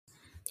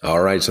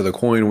All right, so the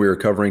coin we're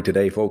covering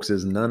today, folks,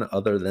 is none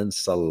other than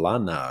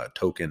Solana,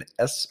 token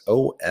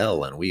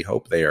SOL, and we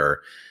hope they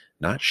are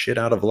not shit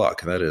out of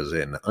luck. That is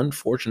an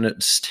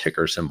unfortunate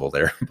sticker symbol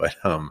there, but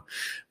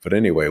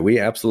anyway, we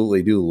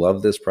absolutely do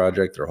love this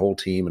project, their whole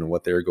team, and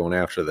what they're going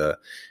after. The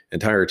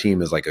entire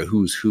team is like a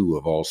who's who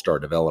of all-star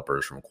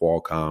developers from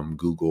Qualcomm,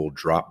 Google,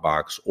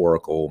 Dropbox,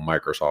 Oracle,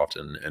 Microsoft,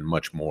 and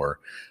much more.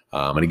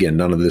 And again,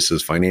 none of this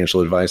is financial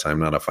advice. I'm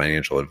not a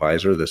financial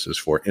advisor. This is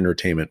for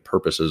entertainment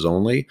purposes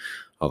only,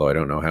 although I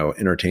don't know how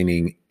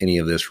entertaining any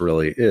of this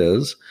really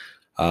is.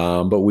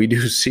 But we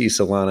do see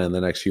Solana in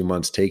the next few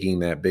months taking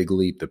that big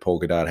leap that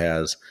Polkadot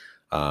has,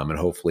 and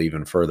hopefully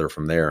even further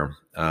from there.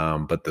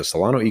 But the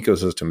Solana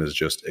ecosystem has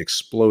just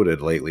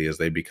exploded lately as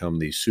they become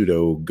the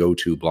pseudo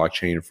go-to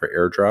blockchain for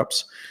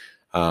airdrops.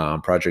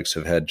 Projects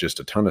have had just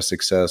a ton of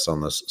success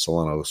on the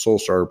Solana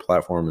Solstar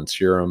platform and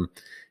Serum.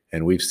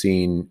 And we've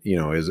seen,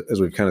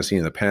 as we've kind of seen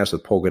in the past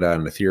with Polkadot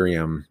and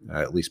Ethereum,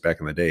 at least back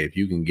in the day, if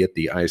you can get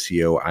the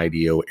ICO,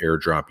 IDO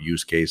airdrop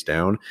use case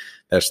down,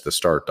 that's the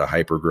start to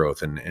hyper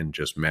growth and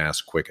just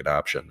mass quick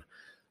adoption.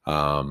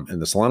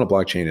 And the Solana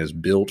blockchain is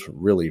built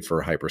really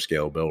for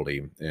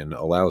hyperscalability and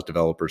allows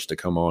developers to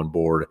come on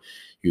board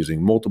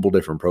using multiple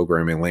different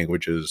programming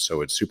languages.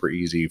 So it's super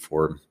easy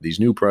for these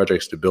new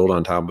projects to build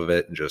on top of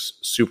it and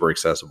just super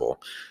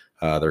accessible.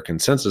 Their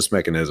consensus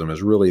mechanism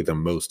is really the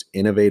most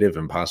innovative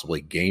and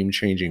possibly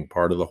game-changing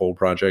part of the whole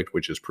project,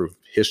 which is proof of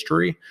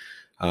history,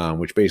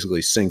 which basically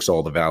syncs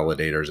all the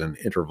validators in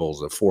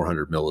intervals of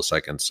 400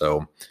 milliseconds.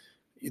 So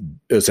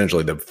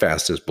essentially the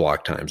fastest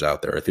block times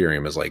out there.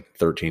 Ethereum is like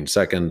 13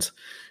 seconds.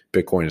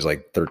 Bitcoin is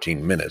like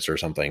 13 minutes or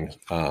something.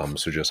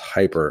 So just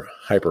hyper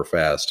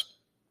fast.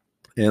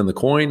 And the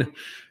coin,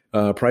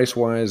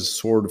 price-wise,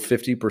 soared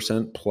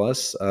 50%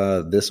 plus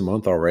this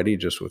month already,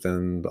 just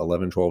within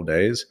 11, 12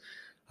 days.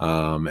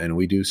 And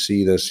we do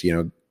see this,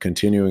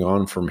 continuing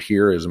on from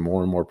here as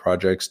more and more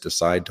projects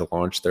decide to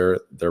launch their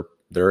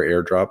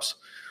airdrops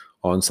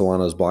on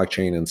Solana's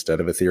blockchain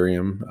instead of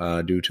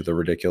Ethereum due to the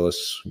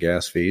ridiculous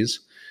gas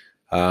fees.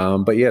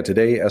 But yeah,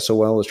 today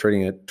SOL is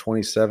trading at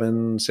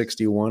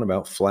 27.61,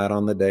 about flat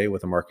on the day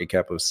with a market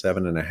cap of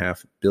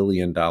 $7.5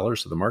 billion.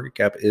 So the market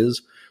cap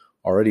is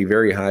already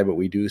very high, but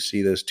we do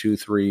see this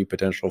 2-3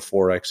 potential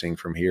 4xing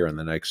from here in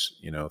the next,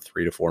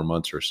 3 to 4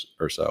 months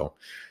or so.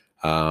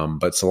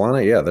 But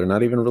Solana, they're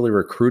not even really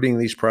recruiting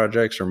these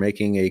projects or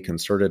making a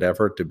concerted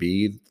effort to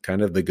be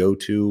kind of the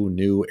go-to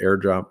new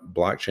airdrop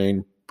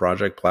blockchain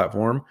project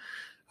platform.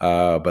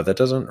 But that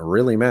doesn't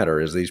really matter,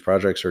 as these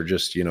projects are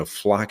just,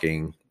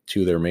 flocking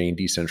to their main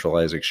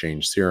decentralized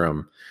exchange,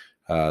 Serum.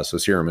 So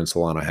Serum and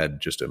Solana had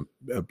just a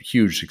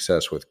huge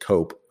success with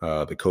Cope,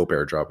 the Cope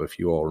airdrop, if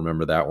you all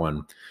remember that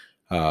one.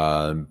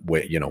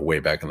 Way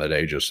back in the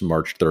day, just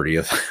March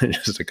 30th,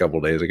 just a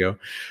couple days ago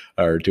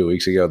or 2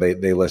 weeks ago,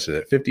 they listed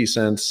at 50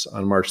 cents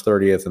on March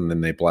 30th, and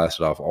then they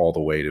blasted off all the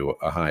way to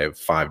a high of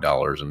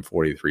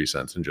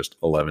 $5.43 in just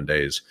 11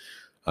 days.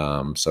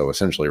 So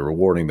essentially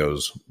rewarding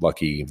those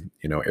lucky,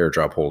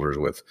 airdrop holders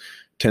with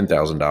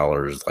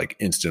 $10,000, like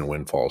instant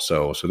windfall.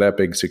 So that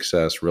big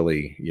success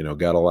really,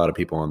 got a lot of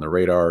people on the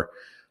radar.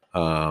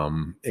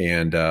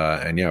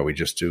 We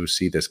just do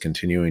see this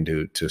continuing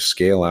to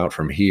scale out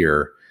from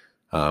here.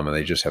 And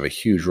they just have a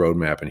huge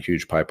roadmap and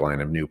huge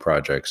pipeline of new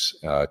projects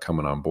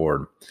coming on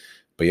board.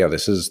 But yeah,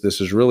 this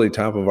is really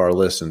top of our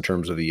list in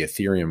terms of the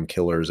Ethereum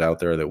killers out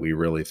there that we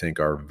really think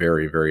are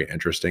very, very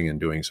interesting and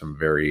doing some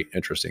very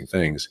interesting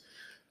things.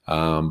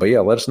 But yeah,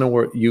 let us know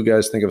what you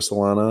guys think of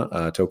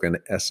Solana, token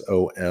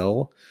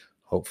SOL.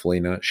 Hopefully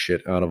not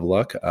shit out of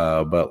luck,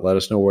 but let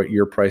us know what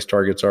your price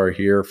targets are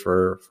here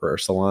for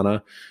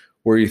Solana,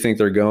 where you think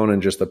they're going,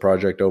 and just the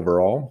project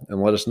overall.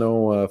 And let us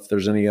know if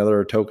there's any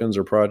other tokens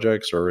or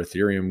projects or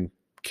Ethereum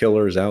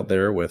killers out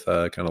there with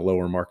kind of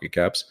lower market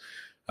caps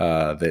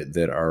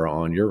that are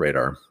on your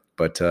radar.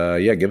 But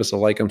give us a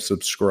like and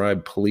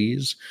subscribe,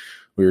 please.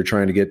 We were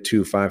trying to get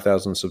to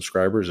 5,000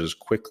 subscribers as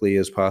quickly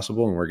as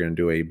possible, and we're going to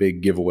do a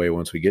big giveaway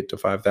once we get to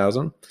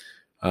 5,000.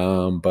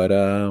 But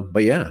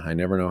yeah, I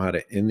never know how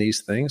to end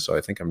these things, so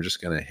I think I'm just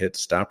going to hit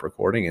stop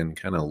recording and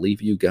kind of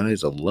leave you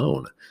guys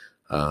alone.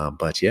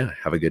 But yeah,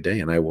 have a good day,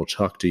 and I will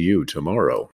talk to you tomorrow.